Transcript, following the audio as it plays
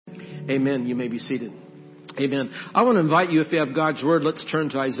Amen. You may be seated. Amen. I want to invite you, if you have God's Word, let's turn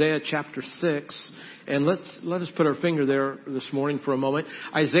to Isaiah chapter 6. And let us put our finger there this morning for a moment.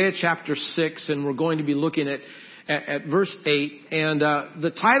 Isaiah chapter 6, and we're going to be looking at verse 8. And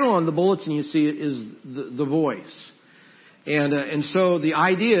the title on the bulletin you see is the Voice. And so the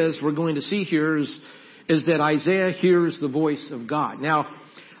idea is we're going to see here is that Isaiah hears the voice of God. Now,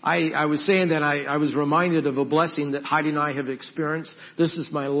 I was saying that I was reminded of a blessing that Heidi and I have experienced. This is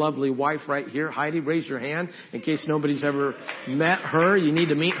my lovely wife right here. Heidi, raise your hand in case nobody's ever met her. You need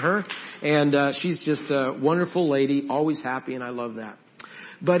to meet her. And she's just a wonderful lady, always happy, and I love that.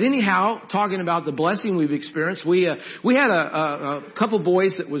 But anyhow, talking about the blessing we've experienced, we had a couple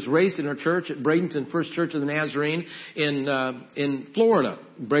boys that was raised in our church at Bradenton First Church of the Nazarene in Florida,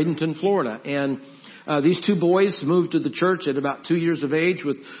 Bradenton, Florida. And these two boys moved to the church at about 2 years of age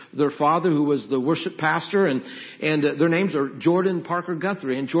with their father, who was the worship pastor, and their names are Jordan Parker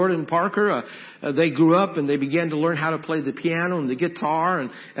Guthrie. And Jordan Parker, they grew up and they began to learn how to play the piano and the guitar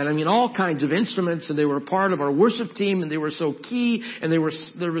and I mean all kinds of instruments, and they were a part of our worship team, and they were so key, and there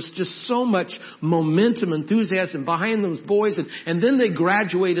was just so much momentum, enthusiasm behind those boys, and then they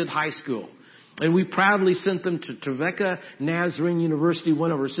graduated high school. And we proudly sent them to Trevecca Nazarene University,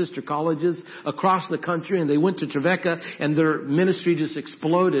 one of our sister colleges across the country. And they went to Trevecca, and their ministry just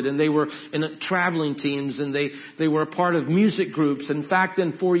exploded. And they were in traveling teams, and they were a part of music groups. In fact,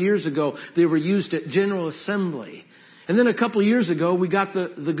 then 4 years ago, they were used at General Assembly. And then a couple of years ago, we got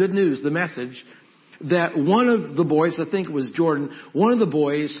the good news, the message, that one of the boys, I think it was Jordan, one of the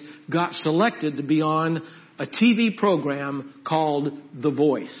boys got selected to be on a TV program called The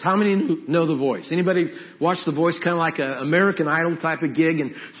Voice. How many know The Voice? Anybody watch The Voice? Kind of like an American Idol type of gig.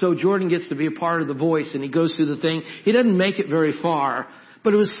 And so Jordan gets to be a part of The Voice, and he goes through the thing. He doesn't make it very far.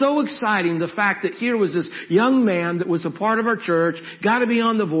 But it was so exciting, the fact that here was this young man that was a part of our church, got to be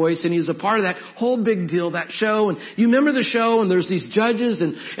on The Voice, and he's a part of that whole big deal, that show. And you remember the show, and there's these judges,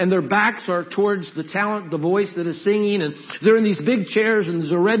 and their backs are towards the talent, the voice that is singing, and they're in these big chairs, and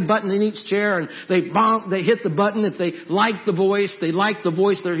there's a red button in each chair, and they hit the button if they like the voice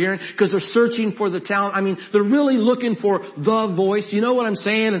they're hearing, because they're searching for the talent. I mean, they're really looking for the voice. You know what I'm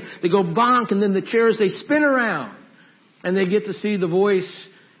saying? And they go bonk, and then the chairs, they spin around. And they get to see the voice,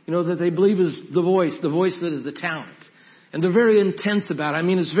 that they believe is the voice that is the talent. And they're very intense about it. I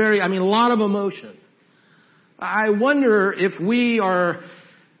mean, a lot of emotion. I wonder if we are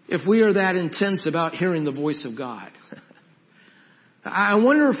that intense about hearing the voice of God. I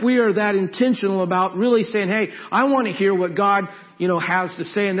wonder if we are that intentional about really saying, hey, I want to hear what God, has to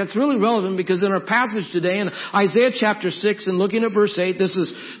say. And that's really relevant because in our passage today in Isaiah chapter 6 and looking at verse 8, this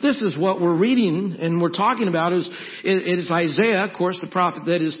is what we're reading and we're talking about it is Isaiah, of course, the prophet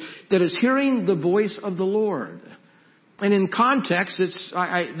that is hearing the voice of the Lord. And in context,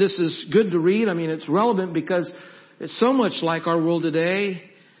 this is good to read. I mean, it's relevant because it's so much like our world today,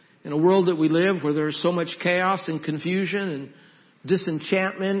 in a world that we live where there's so much chaos and confusion and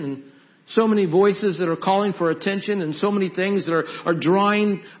disenchantment and so many voices that are calling for attention and so many things that are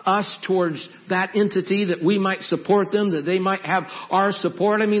drawing us towards that entity that we might support them, that they might have our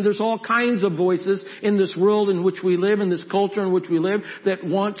support. I mean, there's all kinds of voices in this world in which we live, in this culture in which we live, that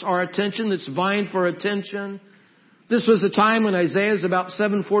wants our attention, that's vying for attention. This was a time when Isaiah is about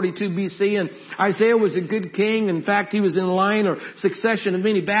 742 BC, and Isaiah was a good king. In fact, he was in line or succession of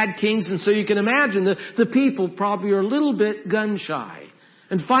many bad kings, and so you can imagine that the people probably are a little bit gun shy.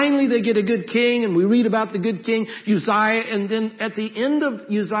 And finally they get a good king, and we read about the good king, Uzziah, and then at the end of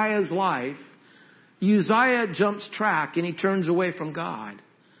Uzziah's life, Uzziah jumps track and he turns away from God.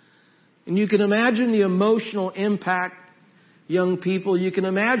 And you can imagine the emotional impact, young people. You can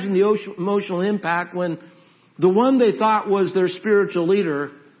imagine the emotional impact when the one they thought was their spiritual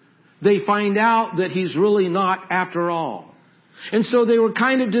leader, they find out that he's really not after all. And so they were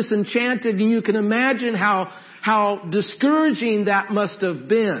kind of disenchanted, and you can imagine how discouraging that must have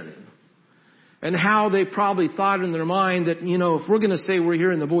been. And how they probably thought in their mind that, if we're going to say we're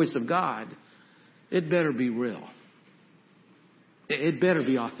hearing the voice of God, it better be real. It better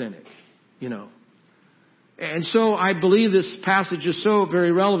be authentic, And so I believe this passage is so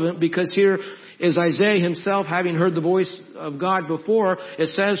very relevant because here is Isaiah himself, having heard the voice of God before. It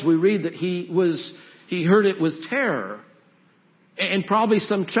says, we read that he heard it with terror and probably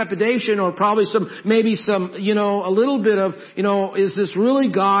some trepidation or probably maybe some, a little bit of, is this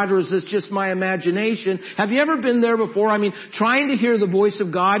really God or is this just my imagination? Have you ever been there before? I mean, trying to hear the voice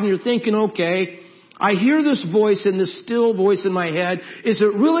of God and you're thinking, okay, I hear this voice and this still voice in my head. Is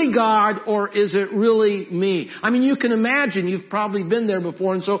it really God or is it really me? I mean, you can imagine you've probably been there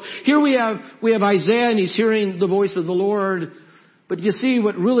before. And so here we have Isaiah and he's hearing the voice of the Lord. But you see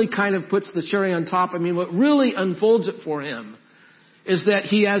what really kind of puts the cherry on top, what really unfolds it for him is that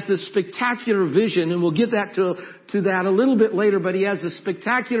he has this spectacular vision, and we'll get that to that a little bit later, but he has a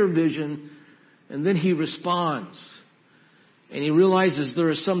spectacular vision, and then he responds. And he realizes there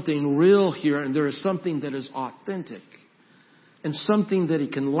is something real here, and there is something that is authentic, and something that he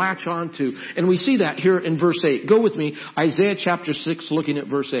can latch on to. And we see that here in verse 8. Go with me, Isaiah chapter 6, looking at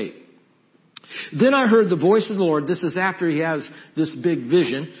verse 8. Then I heard the voice of the Lord. This is after he has this big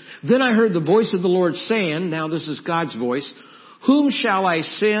vision. Then I heard the voice of the Lord saying, now this is God's voice, whom shall I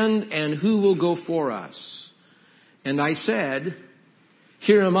send, and who will go for us? And I said,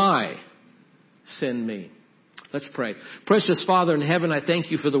 here am I, send me. Let's pray. Precious Father in heaven, I thank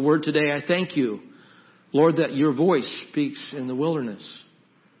you for the word today. I thank you, Lord, that your voice speaks in the wilderness.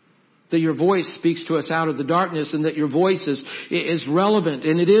 That your voice speaks to us out of the darkness, and that your voice is relevant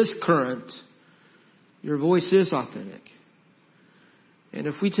and it is current. Your voice is authentic. And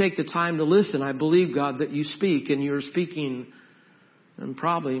if we take the time to listen, I believe, God, that you speak, and you're speaking, and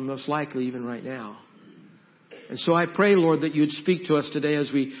probably most likely even right now. And so I pray, Lord, that you'd speak to us today as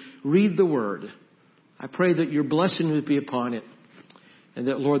we read the word. I pray that your blessing would be upon it, and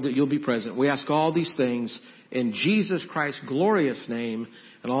that, Lord, that you'll be present. We ask all these things in Jesus Christ's glorious name,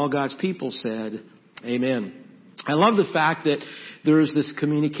 and all God's people said, amen. I love the fact that there is this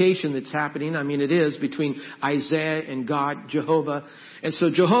communication that's happening. It is between Isaiah and God, Jehovah. And so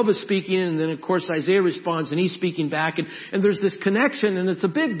Jehovah's speaking, and then of course Isaiah responds, and he's speaking back, and there's this connection, and it's a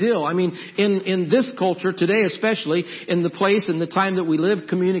big deal. In this culture today, especially in the place and the time that we live,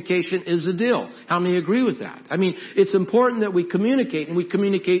 communication is a deal. How many agree with that? It's important that we communicate, and we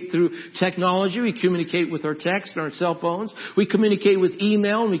communicate through technology. We communicate with our text and our cell phones. We communicate with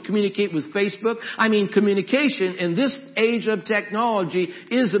email, and we communicate with Facebook. Communication in this age of technology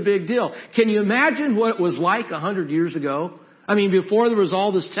is a big deal. Can you imagine what it was like 100 years ago? Before there was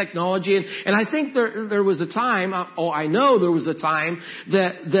all this technology, and I think there was a time, I know there was a time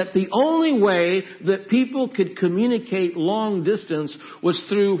that the only way that people could communicate long distance was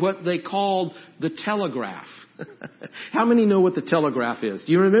through what they called the telegraph. How many know what the telegraph is?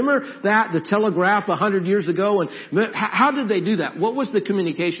 Do you remember that? The telegraph 100 years ago? And how did they do that? What was the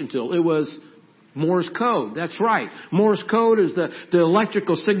communication tool? It was Morse code. That's right. Morse code is the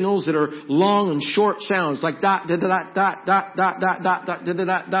electrical signals that are long and short sounds, like dot, dot, dot, dot, dot, dot, dot, dot, dot, dot,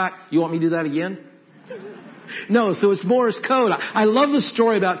 dot, dot. You want me to do that again? No, so it's Morse code. I love the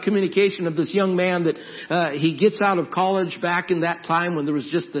story about communication of this young man that he gets out of college back in that time when there was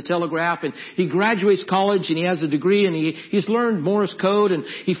just the telegraph, and he graduates college and he has a degree, and he's learned Morse code, and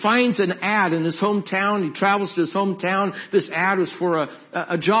he finds an ad in his hometown. He travels to his hometown. This ad was for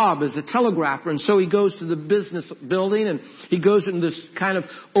a job as a telegrapher, and so he goes to the business building, and he goes into this kind of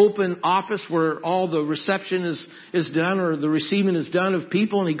open office where all the reception is done, or the receiving is done of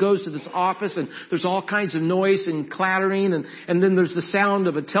people, and he goes to this office, and there's all kinds of noise and clattering, and then there's the sound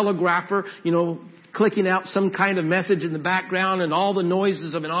of a telegrapher, clicking out some kind of message in the background, and all the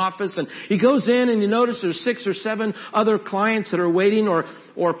noises of an office. And he goes in, and you notice there's 6 or 7 other clients that are waiting,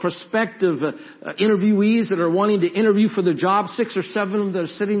 or prospective interviewees that are wanting to interview for the job. 6 or 7 of them that are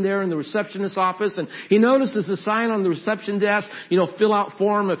sitting there in the receptionist's office. And he notices a sign on the reception desk, fill out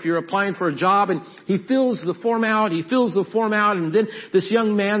form if you're applying for a job. And he fills the form out. And then this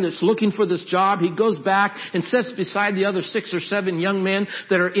young man that's looking for this job, he goes back and sits beside the other 6 or 7 young men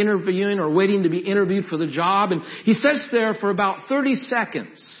that are interviewing or waiting to be interviewed for the job. And he sits there for about 30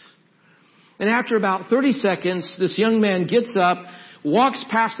 seconds. And after about 30 seconds, this young man gets up, walks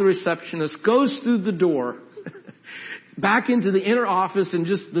past the receptionist, goes through the door, back into the inner office, and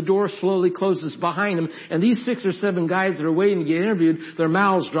just the door slowly closes behind him. And these 6 or 7 guys that are waiting to get interviewed, their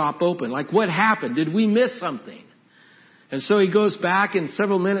mouths drop open. Like, what happened? Did we miss something? And so he goes back, and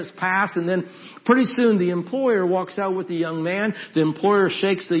several minutes pass, and then pretty soon the employer walks out with the young man. The employer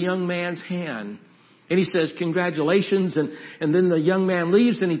shakes the young man's hand. And he says, congratulations. And then the young man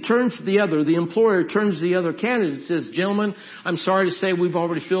leaves, and he turns to the employer turns to the other candidate and says, gentlemen, I'm sorry to say we've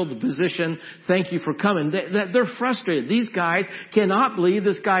already filled the position. Thank you for coming. They're frustrated. These guys cannot believe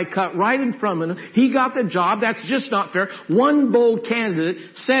this guy cut right in front of them. He got the job. That's just not fair. One bold candidate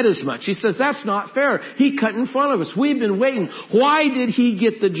said as much. He says, that's not fair. He cut in front of us. We've been waiting. Why did he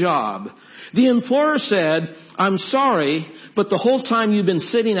get the job? The employer said, I'm sorry, but the whole time you've been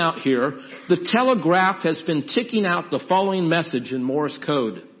sitting out here, the telegraph has been ticking out the following message in Morse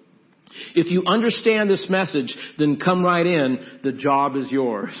code. If you understand this message, then come right in. The job is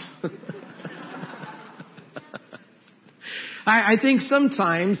yours. I think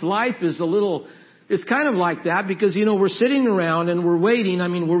sometimes life is a little It's kind of like that because, we're sitting around and we're waiting.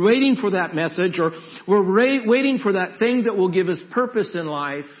 We're waiting for that message, or we're waiting for that thing that will give us purpose in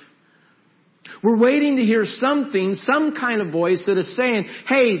life. We're waiting to hear something, some kind of voice that is saying,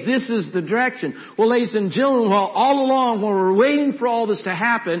 hey, this is the direction. Well, ladies and gentlemen, all along while we're waiting for all this to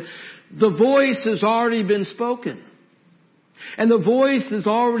happen, the voice has already been spoken. And the voice is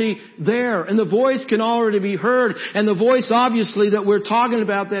already there. And the voice can already be heard. And the voice, obviously, that we're talking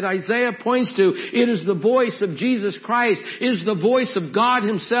about, that Isaiah points to, it is the voice of Jesus Christ. It is the voice of God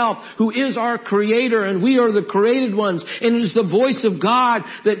Himself, who is our Creator, and we are the created ones. And it is the voice of God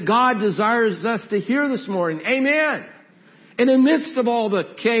that God desires us to hear this morning. Amen. In the midst of all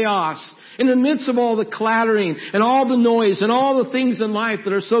the chaos, in the midst of all the clattering and all the noise and all the things in life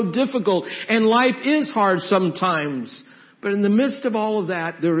that are so difficult, and life is hard sometimes. But in the midst of all of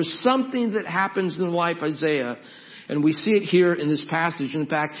that, there is something that happens in the life of Isaiah. And we see it here in this passage. In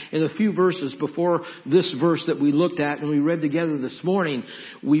fact, in a few verses before this verse that we looked at and we read together this morning,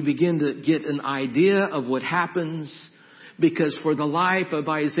 we begin to get an idea of what happens. Because for the life of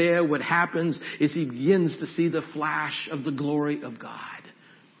Isaiah, what happens is he begins to see the flash of the glory of God.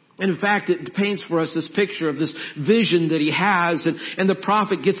 And in fact, it paints for us this picture of this vision that he has, and the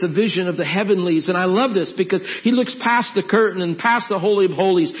prophet gets a vision of the heavenlies. And I love this because he looks past the curtain and past the Holy of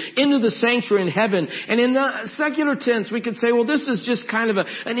Holies into the sanctuary in heaven. And in the secular tense, we could say, well, this is just kind of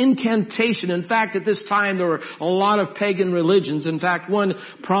an incantation. In fact, at this time, there were a lot of pagan religions. In fact, one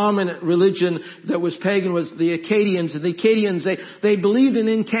prominent religion that was pagan was the Akkadians. And the Akkadians, they believed in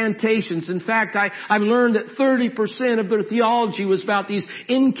incantations. In fact, I've learned that 30% of their theology was about these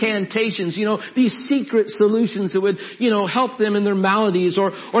incantations, these secret solutions that would, help them in their maladies,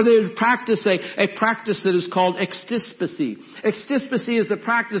 or they would practice a practice that is called extispicy. Extispicy is the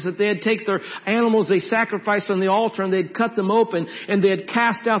practice that they'd take their animals they sacrificed on the altar and they'd cut them open and they'd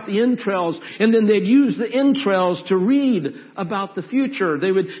cast out the entrails, and then they'd use the entrails to read about the future.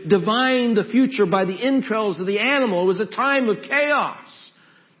 They would divine the future by the entrails of the animal. It was a time of chaos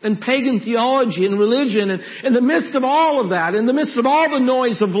and pagan theology and religion. And in the midst of all of that, in the midst of all the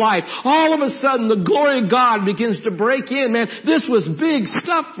noise of life, all of a sudden the glory of God begins to break in. Man, this was big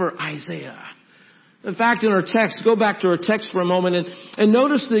stuff for Isaiah. In fact, in our text, go back to our text for a moment and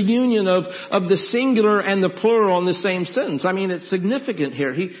notice the union of the singular and the plural in the same sentence. It's significant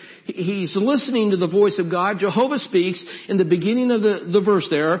here. He's listening to the voice of God. Jehovah speaks in the beginning of the verse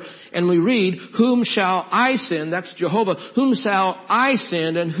there, and we read, whom shall I send? That's Jehovah. Whom shall I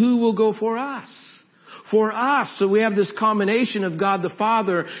send, and who will go for us? For us. So we have this combination of God the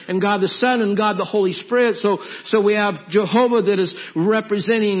Father and God the Son and God the Holy Spirit. So we have Jehovah that is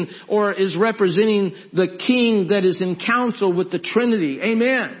representing the King that is in council with the Trinity.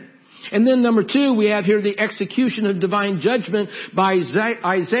 Amen. And then number 2, we have here the execution of divine judgment by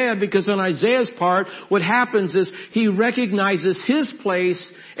Isaiah, because on Isaiah's part, what happens is he recognizes his place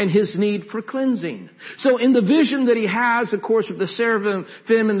and his need for cleansing. So in the vision that he has, of course, with the seraphim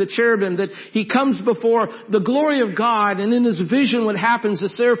and the cherubim, that he comes before the glory of God, and in his vision what happens, the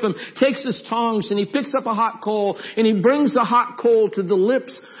seraphim takes his tongs and he picks up a hot coal and he brings the hot coal to the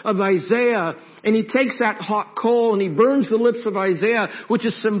lips of Isaiah. And he takes that hot coal and he burns the lips of Isaiah, which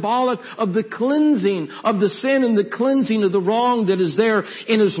is symbolic of the cleansing of the sin and the cleansing of the wrong that is there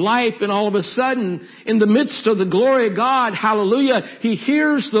in his life. And all of a sudden, in the midst of the glory of God, hallelujah, he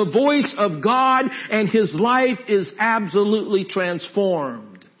hears the voice of God and his life is absolutely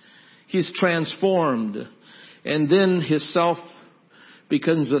transformed. He's transformed. And then his self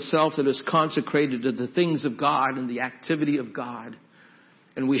becomes a self that is consecrated to the things of God and the activity of God.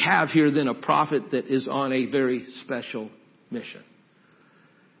 And we have here then a prophet that is on a very special mission.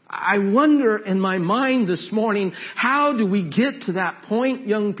 I wonder in my mind this morning, how do we get to that point,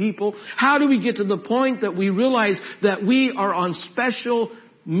 young people? How do we get to the point that we realize that we are on special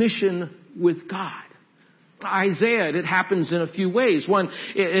mission with God? Isaiah, it happens in a few ways. One,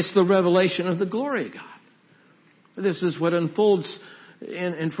 it's the revelation of the glory of God. This is what unfolds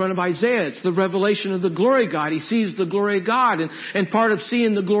in front of Isaiah. It's the revelation of the glory of God. He sees the glory of God. And part of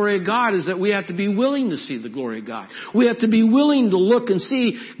seeing the glory of God is that we have to be willing to see the glory of God. We have to be willing to look and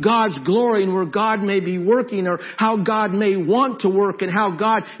see God's glory and where God may be working, or how God may want to work, and how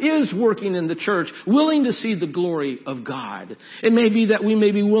God is working in the church. Willing to see the glory of God. It may be that we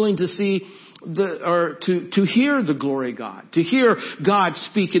may be willing to see to hear the glory of God, to hear God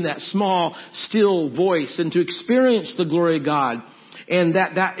speak in that small, still voice, and to experience the glory of God. And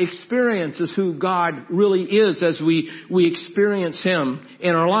that experience is who God really is as we experience Him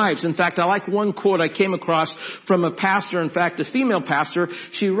in our lives. In fact, I like one quote I came across from a pastor, in fact, a female pastor.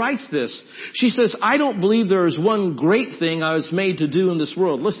 She writes this. She says, I don't believe there is one great thing I was made to do in this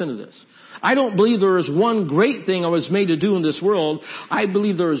world. Listen to this. I don't believe there is one great thing I was made to do in this world. I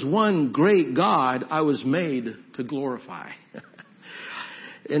believe there is one great God I was made to glorify.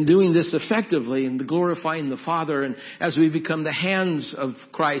 And doing this effectively and glorifying the Father, and as we become the hands of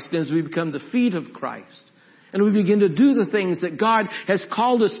Christ, and as we become the feet of Christ, and we begin to do the things that God has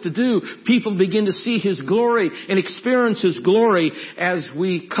called us to do, people begin to see His glory and experience His glory as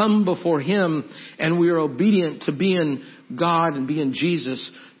we come before Him and we are obedient to being God and being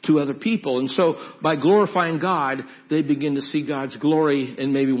Jesus to other people. And so by glorifying God, they begin to see God's glory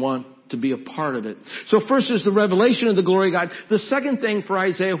and maybe want to be a part of it. So first is the revelation of the glory of God. The second thing for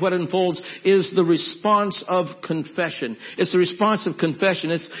Isaiah, what unfolds, is the response of confession. It's the response of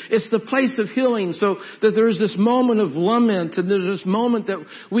confession. It's the place of healing, so that there is this moment of lament, and there's this moment that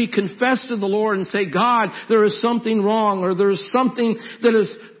we confess to the Lord and say, God, there is something wrong, or there is something that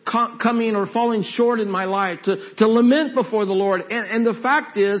is coming or falling short in my life, to lament before the Lord. And the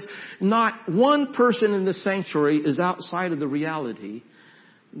fact is, not one person in the sanctuary is outside of the reality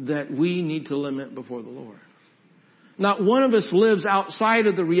that we need to lament before the Lord. Not one of us lives outside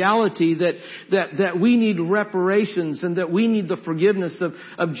of the reality that we need reparations and that we need the forgiveness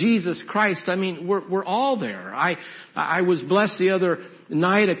of Jesus Christ. I mean, we're all there. I was blessed the other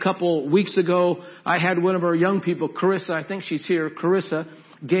night, a couple weeks ago. I had one of our young people, Carissa, I think she's here, Carissa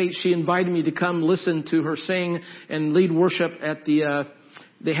Gates. She invited me to come listen to her sing and lead worship at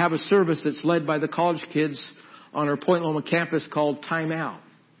they have a service that's led by the college kids on our Point Loma campus called Time Out.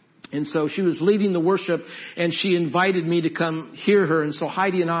 And so she was leading the worship, and she invited me to come hear her. And so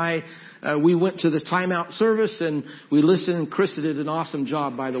Heidi and I, we went to the timeout service, and we listened. And Krista did an awesome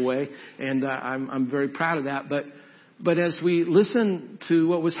job, by the way, and I'm very proud of that. But as we listened to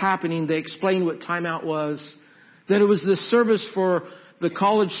what was happening, they explained what timeout was. That it was this service for the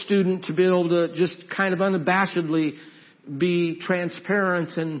college student to be able to just kind of unabashedly be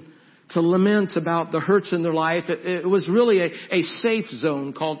transparent and to lament about the hurts in their life. It was really a safe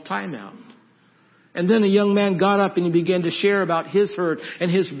zone called timeout. And then a young man got up and he began to share about his hurt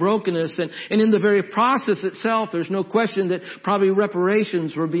and his brokenness. And in the very process itself, there's no question that probably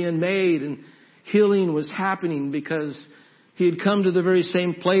reparations were being made and healing was happening, because he had come to the very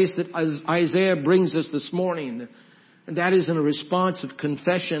same place that Isaiah brings us this morning. And that is in a response of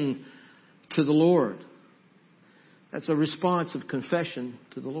confession to the Lord. That's a response of confession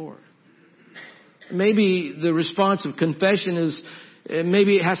to the Lord. Maybe the response of confession is,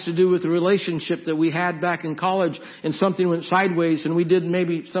 maybe it has to do with the relationship that we had back in college and something went sideways and we did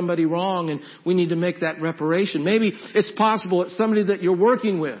maybe somebody wrong and we need to make that reparation. Maybe it's possible it's somebody that you're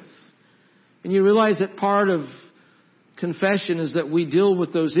working with and you realize that part of confession is that we deal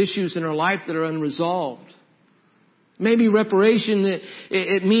with those issues in our life that are unresolved. Maybe reparation,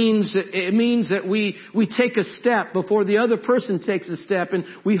 it means that we take a step before the other person takes a step, and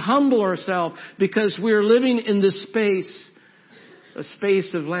we humble ourselves because we're living in this space, a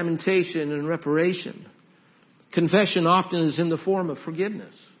space of lamentation and reparation. Confession often is in the form of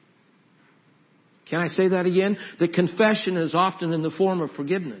forgiveness. Can I say that again? The confession is often in the form of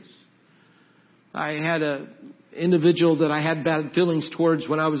forgiveness. I had an individual that I had bad feelings towards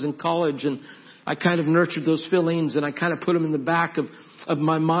when I was in college, and I kind of nurtured those feelings and I kind of put them in the back of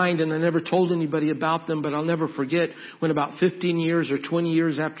my mind, and I never told anybody about them. But I'll never forget when about 15 years or 20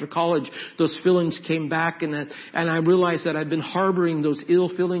 years after college, those feelings came back, and I realized that I'd been harboring those ill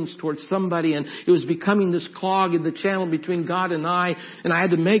feelings towards somebody, and it was becoming this clog in the channel between God and I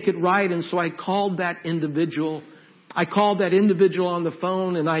had to make it right. And so I called that individual. I called that individual on the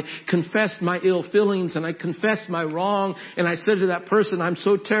phone and I confessed my ill feelings and I confessed my wrong, and I said to that person, I'm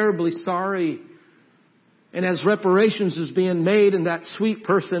so terribly sorry. And as reparations is being made, and that sweet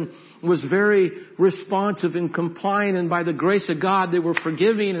person was very responsive and compliant, and by the grace of God they were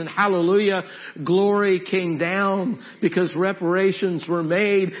forgiving, and hallelujah, glory came down because reparations were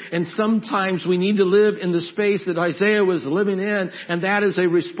made. And sometimes we need to live in the space that Isaiah was living in, and that is a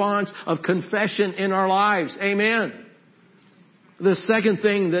response of confession in our lives. Amen. The second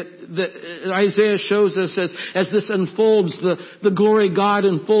thing that Isaiah shows us as this unfolds, the glory of God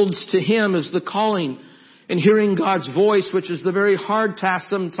unfolds to him, is the calling and hearing God's voice, which is the very hard task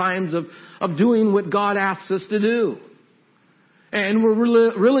sometimes of doing what God asks us to do. And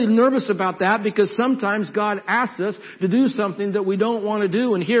we're really nervous about that, because sometimes God asks us to do something that we don't want to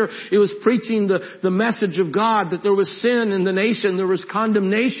do. And here it was preaching the message of God, that there was sin in the nation, there was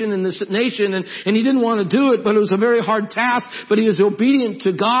condemnation in this nation, and he didn't want to do it, but it was a very hard task, but he was obedient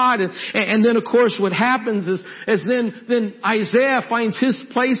to God. And then of course what happens is then Isaiah finds his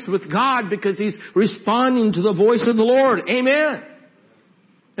place with God because he's responding to the voice of the Lord. Amen.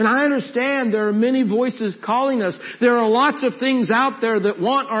 And I understand there are many voices calling us. There are lots of things out there that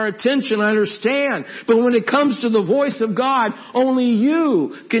want our attention. I understand. But when it comes to the voice of God, only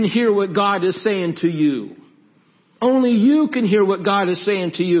you can hear what God is saying to you. Only you can hear what God is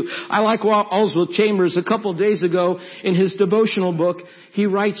saying to you. I like Oswald Chambers a couple of days ago in his devotional book. He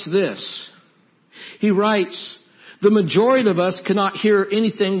writes this. He writes, the majority of us cannot hear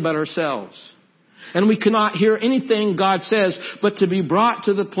anything but ourselves. And we cannot hear anything God says, but to be brought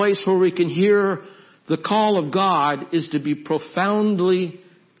to the place where we can hear the call of God is to be profoundly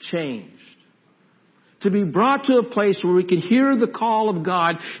changed. To be brought to a place where we can hear the call of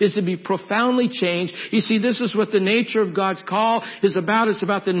God is to be profoundly changed. You see, this is what the nature of God's call is about. It's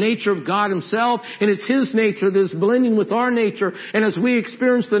about the nature of God Himself, and it's His nature that is blending with our nature. And as we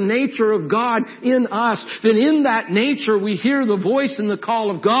experience the nature of God in us, then in that nature we hear the voice and the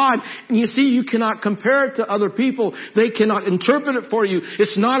call of God. And you see, you cannot compare it to other people. They cannot interpret it for you.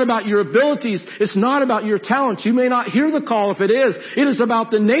 It's not about your abilities. It's not about your talents. You may not hear the call if it is. It is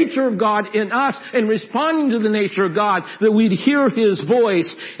about the nature of God in us and responding to the nature of God, that we'd hear His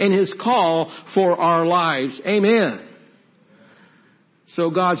voice and His call for our lives. Amen. So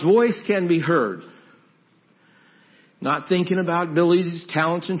God's voice can be heard. Not thinking about abilities,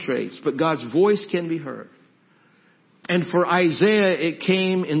 talents, and traits, but God's voice can be heard. And for Isaiah, it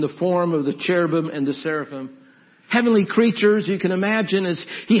came in the form of the cherubim and the seraphim. Heavenly creatures, you can imagine, as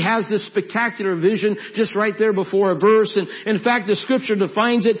he has this spectacular vision just right there before a verse. And in fact, the scripture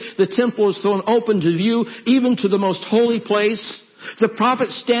defines it. The temple is thrown open to view, even to the most holy place. The prophet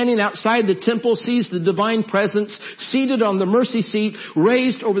standing outside the temple sees the divine presence seated on the mercy seat,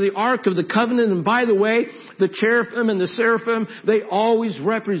 raised over the ark of the covenant. And by the way, the cherubim and the seraphim, they always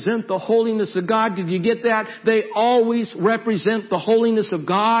represent the holiness of God. Did you get that? They always represent the holiness of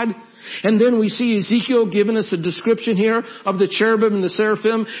God. And then we see Ezekiel giving us a description here of the cherubim and the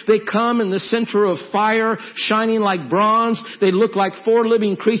seraphim. They come in the center of fire, shining like bronze. They look like 4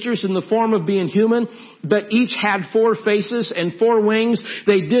 living creatures in the form of being human, but each had 4 faces and 4 wings.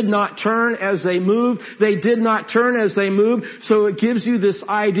 They did not turn as they moved. They did not turn as they moved. So it gives you this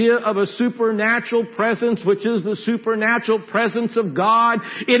idea of a supernatural presence, which is the supernatural presence of God.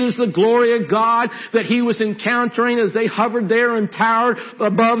 It is the glory of God that he was encountering as they hovered there and towered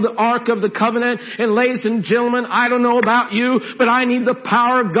above the ark of the covenant. And ladies and gentlemen, I don't know about you, but I need the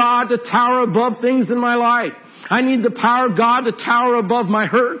power of God to tower above things in my life. I need the power of God to tower above my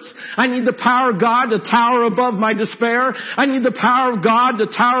hurts. I need the power of God to tower above my despair. I need the power of God to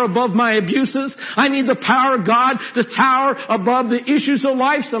tower above my abuses. I need the power of God to tower above the issues of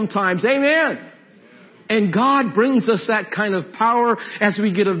life sometimes. Amen. And God brings us that kind of power as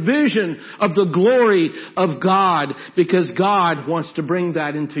we get a vision of the glory of God, because God wants to bring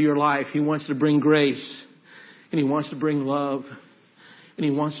that into your life. He wants to bring grace, and He wants to bring love, and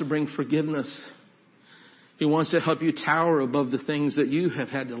He wants to bring forgiveness. He wants to help you tower above the things that you have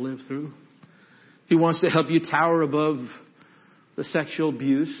had to live through. He wants to help you tower above the sexual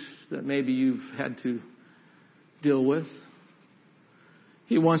abuse that maybe you've had to deal with.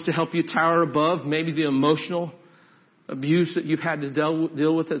 He wants to help you tower above maybe the emotional abuse that you've had to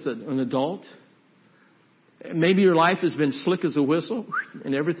deal with as an adult. Maybe your life has been slick as a whistle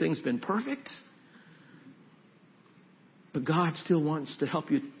and everything's been perfect. But God still wants to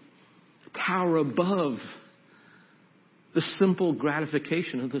help you tower above the simple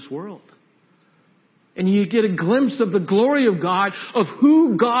gratification of this world. And you get a glimpse of the glory of God, of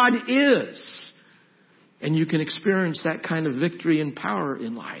who God is. And you can experience that kind of victory and power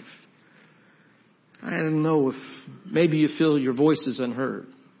in life. I don't know if maybe you feel your voice is unheard.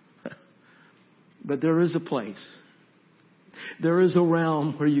 But there is a place. There is a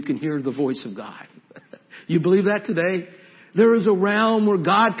realm where you can hear the voice of God. You believe that today? There is a realm where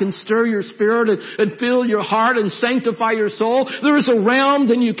God can stir your spirit and fill your heart and sanctify your soul. There is a realm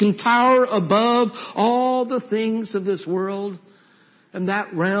that you can tower above all the things of this world. And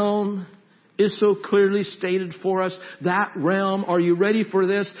that realm is so clearly stated for us. That realm, are you ready for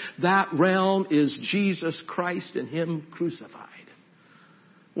this? That realm is Jesus Christ and Him crucified.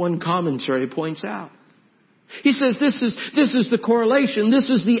 One commentary points out. He says this is the correlation. This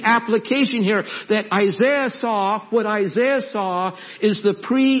is the application here that Isaiah saw. What Isaiah saw is the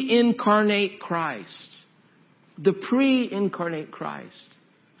pre-incarnate Christ. The pre-incarnate Christ.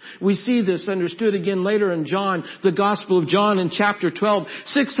 We see this understood again later in John, the Gospel of John in chapter 12,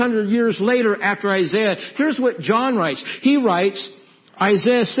 600 years later after Isaiah. Here's what John writes. He writes,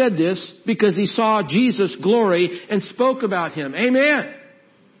 Isaiah said this because he saw Jesus' glory and spoke about Him. Amen.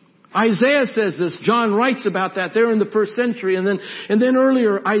 Isaiah says this. John writes about that there in the first century. And then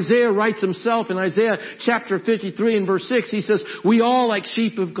earlier, Isaiah writes himself in Isaiah chapter 53 and verse 6. He says, we all like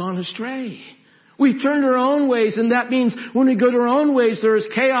sheep have gone astray. We've turned our own ways, and that means when we go to our own ways, there is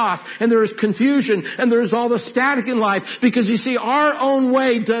chaos, and there is confusion, and there is all the static in life. Because you see, our own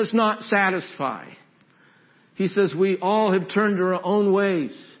way does not satisfy. He says we all have turned our own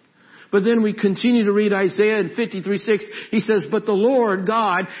ways. But then we continue to read Isaiah in 53:6. He says, but the Lord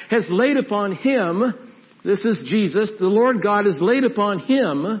God has laid upon him, this is Jesus, the Lord God has laid upon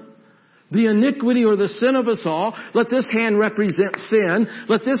him the iniquity or the sin of us all. Let this hand represent sin.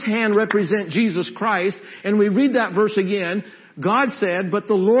 Let this hand represent Jesus Christ. And we read that verse again. God said, but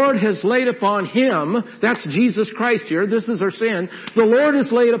the Lord has laid upon him, that's Jesus Christ here, this is our sin. The Lord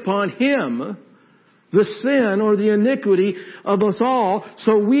has laid upon him the sin or the iniquity of us all.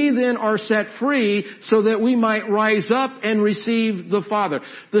 So we then are set free so that we might rise up and receive the Father.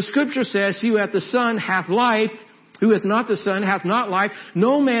 The scripture says, he who hath the Son hath life. Who hath not the Son hath not life.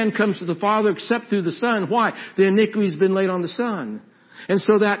 No man comes to the Father except through the Son. Why? The iniquity has been laid on the Son. And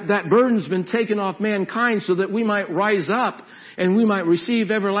so that burden's been taken off mankind so that we might rise up and we might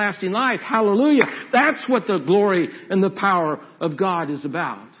receive everlasting life. Hallelujah. That's what the glory and the power of God is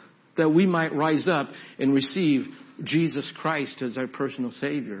about. That we might rise up and receive Jesus Christ as our personal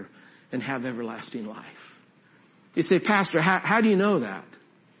Savior and have everlasting life. You say, Pastor, how do you know that?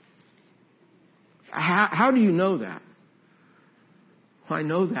 How do you know that? Well, I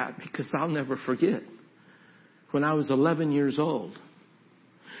know that because I'll never forget. When I was 11 years old,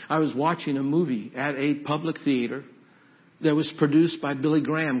 I was watching a movie at a public theater that was produced by Billy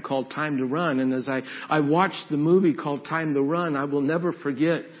Graham called Time to Run. And as I watched the movie called Time to Run, I will never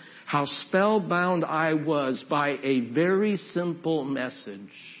forget how spellbound I was by a very simple message.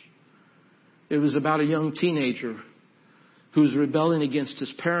 It was about a young teenager who was rebelling against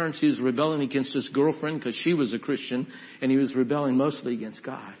his parents. He was rebelling against his girlfriend because she was a Christian, and he was rebelling mostly against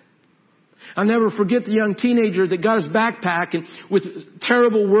God. I'll never forget the young teenager that got his backpack and with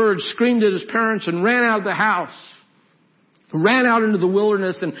terrible words screamed at his parents and ran out of the house. Ran out into the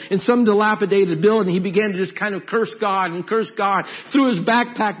wilderness and in some dilapidated building, he began to just kind of curse God and curse God. Threw his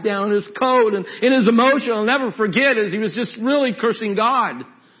backpack down, his coat, and in his emotion, I'll never forget, as he was just really cursing God.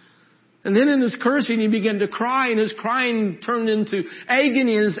 And then in his cursing, he began to cry, and his crying turned into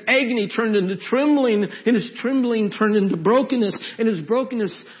agony, and his agony turned into trembling, and his trembling turned into brokenness, and his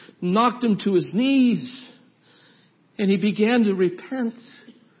brokenness knocked him to his knees. And he began to repent.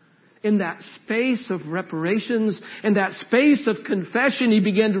 In that space of reparations, in that space of confession, he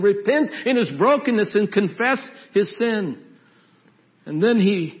began to repent in his brokenness and confess his sin. And then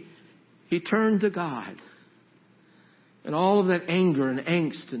he turned to God. And all of that anger and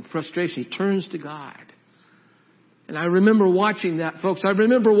angst and frustration, he turns to God. And I remember watching that, folks. I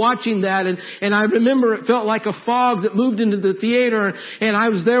remember watching that, and I remember it felt like a fog that moved into the theater. And I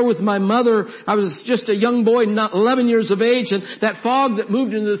was there with my mother. I was just a young boy, not 11 years of age, and that fog that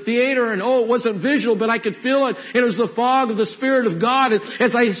moved into the theater, and it wasn't visual, but I could feel it. It was the fog of the Spirit of God.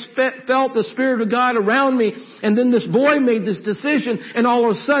 As I felt the Spirit of God around me, and then this boy made this decision, and all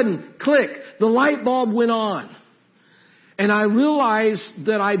of a sudden, click, the light bulb went on. And I realized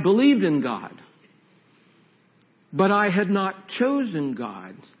that I believed in God. But I had not chosen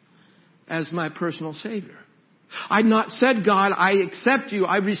God as my personal Savior. I'd not said, God, I accept you.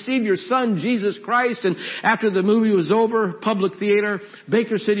 I receive your Son, Jesus Christ. And after the movie was over, public theater,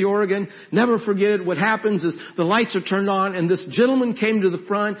 Baker City, Oregon, never forget it. What happens is the lights are turned on, and this gentleman came to the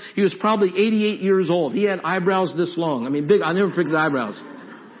front. He was probably 88 years old. He had eyebrows this long. I mean, big. I'll never forget the eyebrows.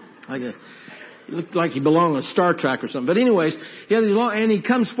 He looked like he belonged on Star Trek or something. But anyways, he had these long, and he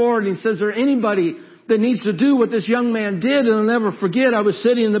comes forward and he says, is there anybody that needs to do what this young man did? And I'll never forget, I was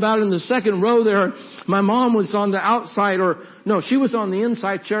sitting about in the second row there. My mom was on the outside, she was on the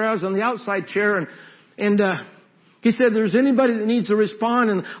inside chair. I was on the outside chair, and he said, there's anybody that needs to respond.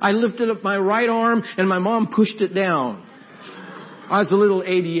 And I lifted up my right arm, and my mom pushed it down. I was a little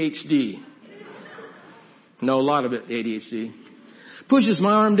ADHD. No, a lot of it ADHD. Pushes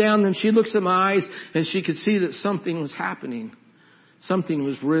my arm down, then she looks at my eyes, and she could see that something was happening. Something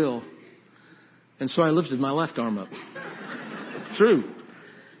was real. And so I lifted my left arm up. It's true.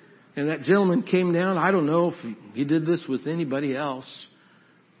 And that gentleman came down. I don't know if he did this with anybody else.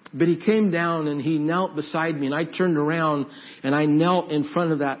 But he came down and he knelt beside me. And I turned around and I knelt in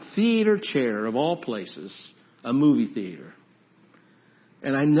front of that theater chair of all places, a movie theater.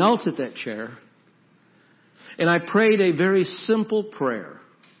 And I knelt at that chair. And I prayed a very simple prayer.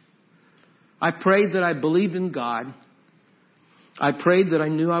 I prayed that I believed in God. I prayed that I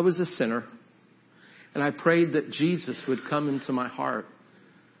knew I was a sinner. And I prayed that Jesus would come into my heart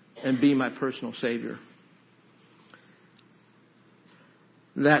and be my personal Savior.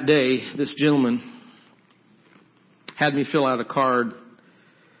 That day, this gentleman had me fill out a card.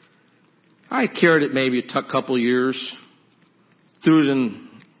 I carried it maybe a couple years, threw it in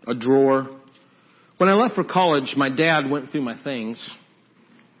a drawer. When I left for college, my dad went through my things,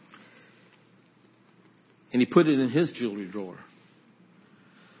 and he put it in his jewelry drawer.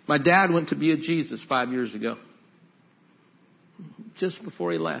 My dad went to be with Jesus 5 years ago. Just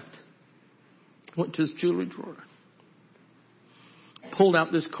before he left, went to his jewelry drawer, pulled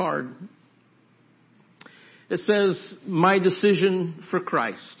out this card. It says, "My decision for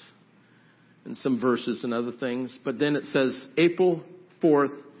Christ," and some verses and other things. But then it says, April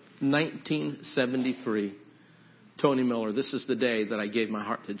 4th, 1973. Tony Miller, this is the day that I gave my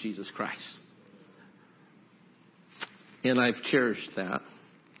heart to Jesus Christ. And I've cherished that.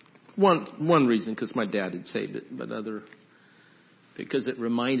 One reason, because my dad had saved it, but other, because it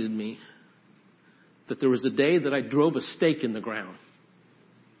reminded me that there was a day that I drove a stake in the ground.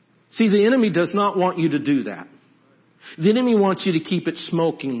 See, the enemy does not want you to do that. The enemy wants you to keep it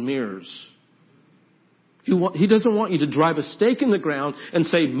smoke and mirrors. He doesn't want you to drive a stake in the ground and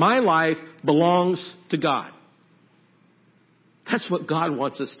say, my life belongs to God. That's what God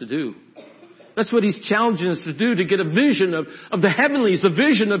wants us to do. That's what He's challenging us to do, to get a vision of the heavenlies, a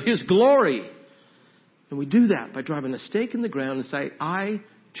vision of His glory. And we do that by driving a stake in the ground and say, I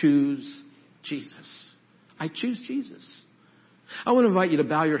choose Jesus. I choose Jesus. I want to invite you to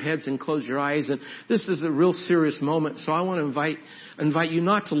bow your heads and close your eyes. And this is a real serious moment, so I want to invite you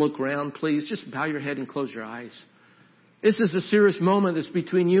not to look around, please. Just bow your head and close your eyes. This is a serious moment that's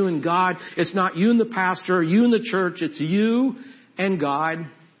between you and God. It's not you and the pastor, or you and the church. It's you and God.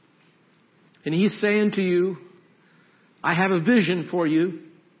 And He's saying to you, I have a vision for you.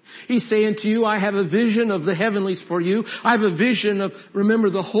 He's saying to you, I have a vision of the heavenlies for you. I have a vision of, remember,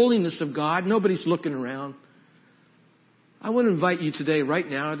 the holiness of God. Nobody's looking around. I want to invite you today, right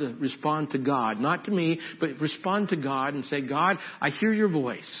now, to respond to God. Not to me, but respond to God and say, God, I hear your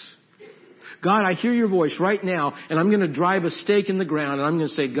voice. God, I hear your voice right now, and I'm going to drive a stake in the ground, and I'm going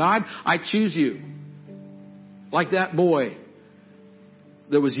to say, God, I choose you. Like that boy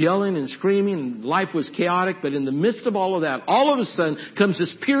that was yelling and screaming, and life was chaotic, but in the midst of all of that, all of a sudden comes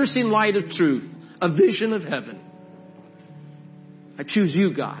this piercing light of truth, a vision of heaven. I choose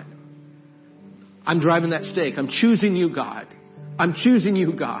you, God. I'm driving that stake. I'm choosing you, God. I'm choosing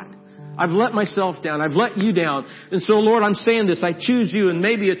you, God. I've let myself down. I've let you down. And so, Lord, I'm saying this. I choose you, and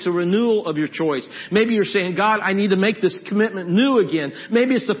maybe it's a renewal of your choice. Maybe you're saying, God, I need to make this commitment new again.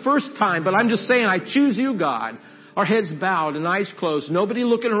 Maybe it's the first time, but I'm just saying, I choose you, God. Our heads bowed and eyes closed. Nobody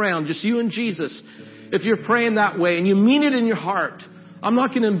looking around, just you and Jesus. If you're praying that way and you mean it in your heart, I'm not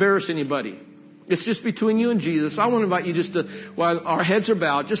going to embarrass anybody. It's just between you and Jesus. I want to invite you just to, while our heads are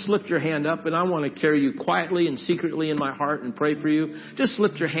bowed, just lift your hand up, and I want to carry you quietly and secretly in my heart and pray for you. Just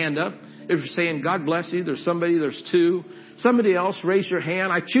lift your hand up. If you're saying, God bless you, there's somebody, there's two. Somebody else, raise your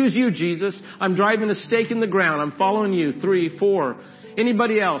hand. I choose you, Jesus. I'm driving a stake in the ground. I'm following you. 3, 4.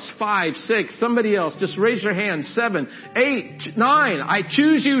 Anybody else? 5, 6. Somebody else. Just raise your hand. 7, 8, 9. I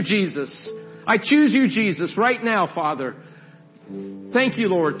choose you, Jesus. I choose you, Jesus, right now, Father. Thank you,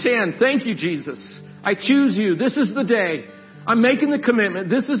 Lord. 10. Thank you, Jesus. I choose you. This is the day. I'm making the commitment.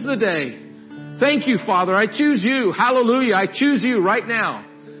 This is the day. Thank you, Father. I choose you. Hallelujah. I choose you right now.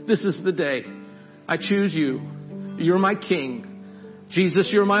 This is the day. I choose you. You're my King. Jesus,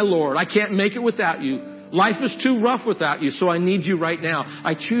 you're my Lord. I can't make it without you. Life is too rough without you, so I need you right now.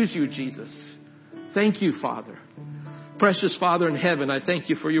 I choose you, Jesus. Thank you, Father. Precious Father in heaven, I thank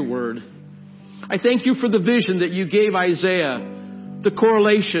you for your word. I thank you for the vision that you gave Isaiah, the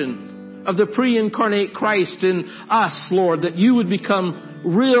correlation of the pre-incarnate Christ in us, Lord, that you would become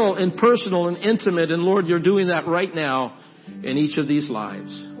real and personal and intimate. And Lord, you're doing that right now in each of these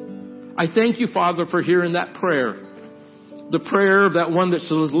lives. I thank you, Father, for hearing that prayer. The prayer of that one that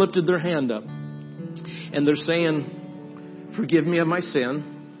has lifted their hand up. And they're saying, forgive me of my sin.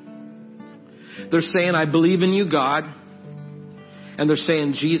 They're saying, I believe in you, God. And they're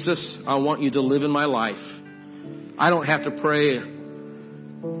saying, Jesus, I want you to live in my life. I don't have to pray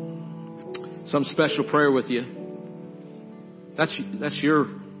some special prayer with you. That's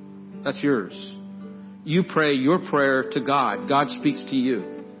yours. You pray your prayer to God. God speaks to you.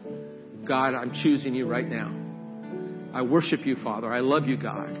 God, I'm choosing you right now. I worship you, Father. I love you,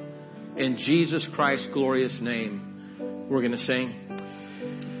 God. In Jesus Christ's glorious name, we're going to sing.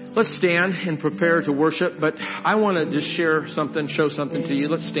 Let's stand and prepare to worship, but I want to just show something to you.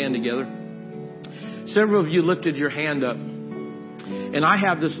 Let's stand together. Several of you lifted your hand up, and I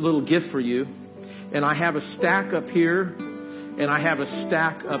have this little gift for you, and I have a stack up here, And I have a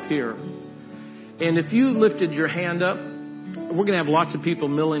stack up here. And if you lifted your hand up, we're going to have lots of people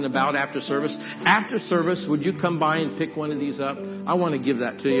milling about after service. After service, would you come by and pick one of these up? I want to give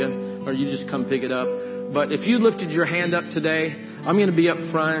that to you, or you just come pick it up. But if you lifted your hand up today, I'm going to be up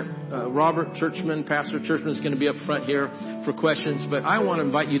front. Robert Churchman, Pastor Churchman, is going to be up front here for questions. But I want to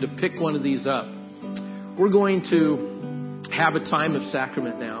invite you to pick one of these up. We're going to have a time of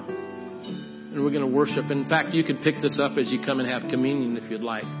sacrament now. And we're going to worship. In fact, you could pick this up as you come and have communion if you'd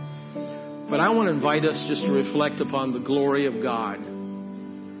like. But I want to invite us just to reflect upon the glory of God.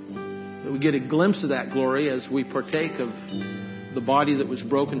 That we get a glimpse of that glory as we partake of the body that was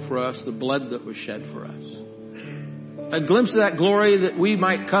broken for us, the blood that was shed for us. A glimpse of that glory that we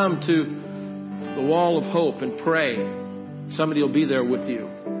might come to the wall of hope and pray. Somebody will be there with you.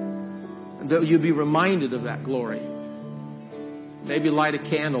 And that you'll be reminded of that glory. Maybe light a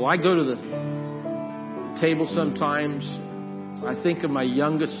candle. I go to the table sometimes. I think of my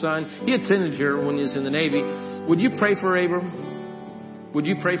youngest son. He attended here when he was in the Navy. Would you pray for Abram? Would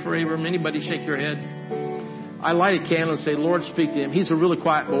you pray for Abram? Anybody shake your head? I light a candle and say, Lord, speak to him. He's a really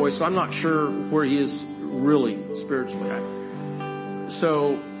quiet boy, so I'm not sure where he is really spiritually.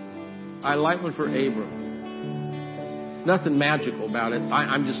 So I light one for Abram. Nothing magical about it.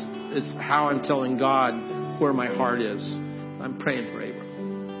 It's how I'm telling God where my heart is. I'm praying for Abram.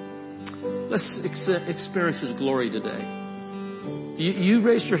 Let's experience His glory today. You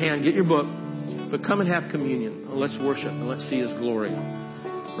raise your hand, get your book, but come and have communion. Let's worship and let's see His glory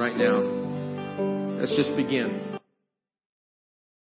right now. Let's just begin.